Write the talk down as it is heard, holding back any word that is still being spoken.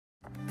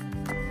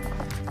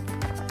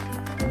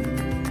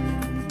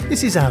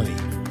This is Ali.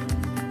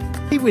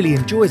 He really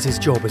enjoys his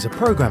job as a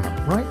programmer,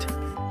 right?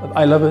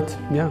 I love it,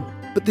 yeah.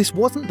 But this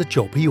wasn't the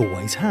job he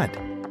always had.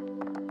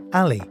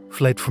 Ali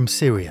fled from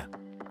Syria.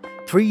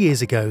 3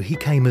 years ago, he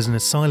came as an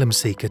asylum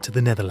seeker to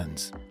the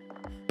Netherlands.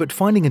 But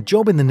finding a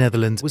job in the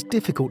Netherlands was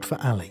difficult for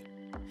Ali.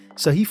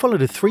 So he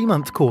followed a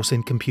 3-month course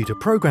in computer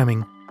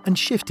programming and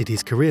shifted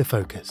his career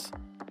focus.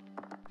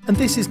 And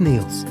this is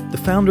Niels, the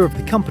founder of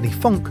the company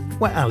Fonk,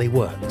 where Ali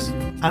works.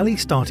 Ali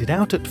started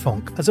out at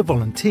Fonk as a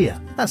volunteer.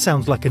 That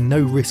sounds like a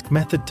no-risk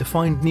method to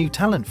find new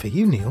talent for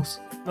you, Niels.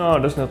 No,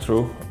 that's not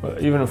true.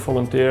 Even a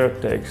volunteer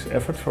takes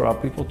effort for our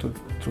people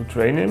to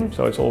train him,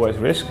 so it's always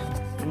risk.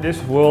 In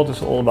this world,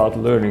 it's all about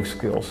learning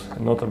skills,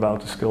 and not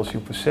about the skills you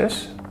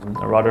possess.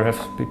 I'd rather have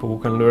people who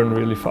can learn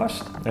really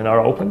fast and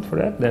are open for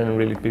that than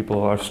really people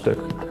who are stuck.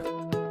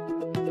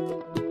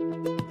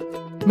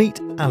 Meet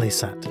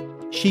Alisat.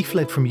 She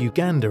fled from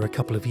Uganda a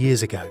couple of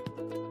years ago.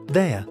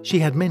 There, she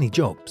had many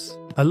jobs,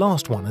 her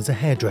last one as a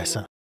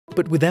hairdresser.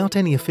 But without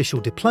any official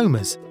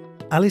diplomas,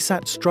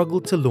 Alisat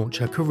struggled to launch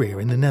her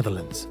career in the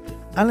Netherlands.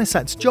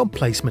 Alisat's job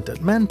placement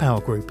at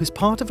Manpower Group is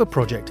part of a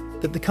project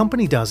that the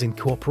company does in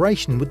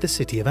cooperation with the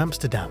city of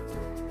Amsterdam.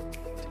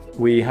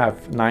 We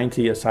have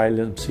 90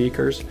 asylum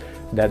seekers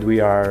that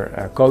we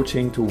are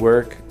coaching to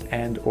work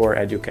and/or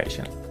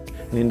education.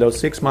 And in those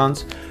 6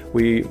 months,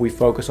 we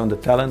focus on the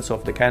talents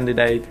of the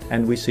candidate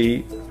and we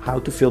see how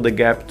to fill the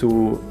gap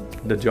to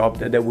the job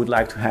that they would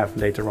like to have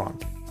later on.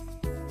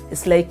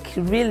 It's like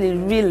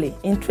really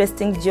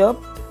interesting job,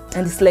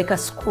 and it's like a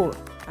school.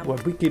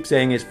 What we keep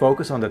saying is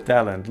focus on the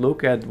talent.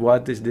 Look at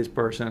what is this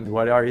person,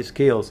 what are his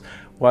skills,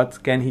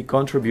 what can he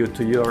contribute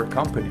to your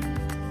company.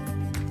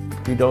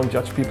 We don't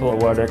judge people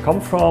where they come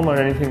from or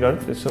anything.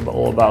 It's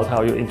all about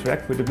how you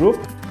interact with the group.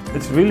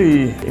 It's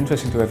really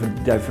interesting to have a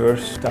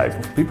diverse type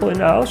of people in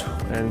the house,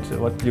 and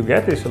what you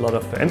get is a lot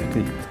of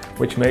empathy,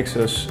 which makes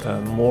us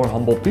more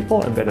humble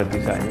people and better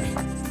designers.